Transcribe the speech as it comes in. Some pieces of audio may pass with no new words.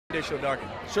Show Darken.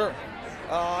 Sure.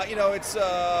 You know, it's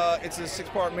a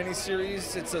 6-part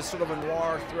miniseries. It's a sort of a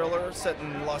noir thriller set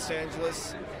in Los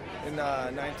Angeles in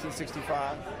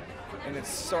 1965, and it's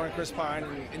starring Chris Pine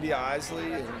and India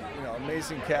Isley, and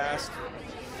amazing cast.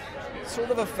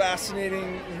 Sort of a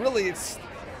fascinating. Really, it's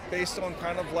based on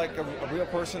kind of like a real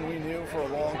person we knew for a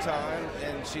long time,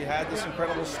 and she had this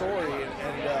incredible story,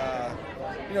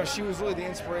 and she was really the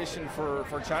inspiration for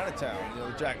Chinatown,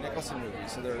 the Jack Nicholson movie.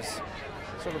 So there's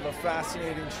sort of a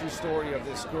fascinating true story of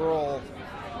this girl.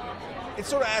 It's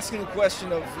sort of asking the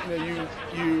question of,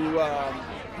 you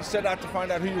set out to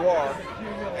find out who you are,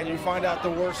 and you find out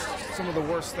some of the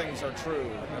worst things are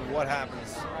true, and what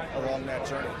happens along that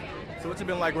journey. So what's it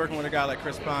been like working with a guy like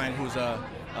Chris Pine, who's a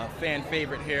fan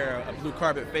favorite here, a blue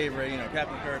carpet favorite,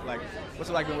 Captain Kirk? Like, what's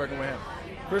it like been working with him?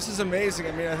 Chris is amazing.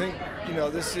 I mean, I think,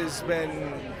 this has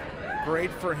been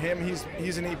great for him.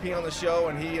 He's an EP on the show,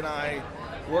 and he and I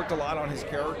worked a lot on his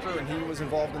character, and he was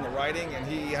involved in the writing, and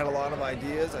he had a lot of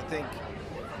ideas. I think,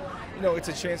 it's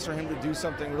a chance for him to do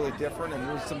something really different and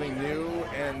do something new.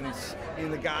 And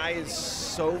the guy is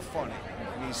so funny,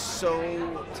 and he's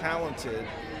so talented,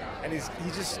 and he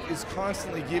just is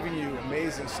constantly giving you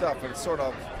amazing stuff. And it's sort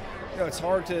of, it's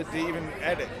hard to even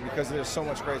edit because there's so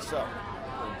much great stuff.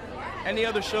 Any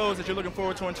other shows that you're looking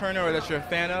forward to in Turner or that you're a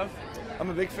fan of? I'm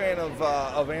a big fan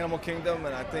of Animal Kingdom,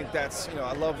 and I think that's,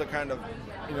 I love the kind of,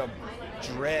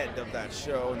 dread of that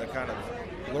show and the kind of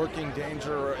lurking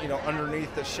danger,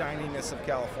 underneath the shininess of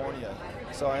California.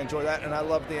 So I enjoy that, and I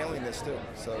love the alienness too.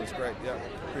 So it's great, yeah.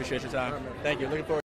 Appreciate your time. Thank you. Looking forward.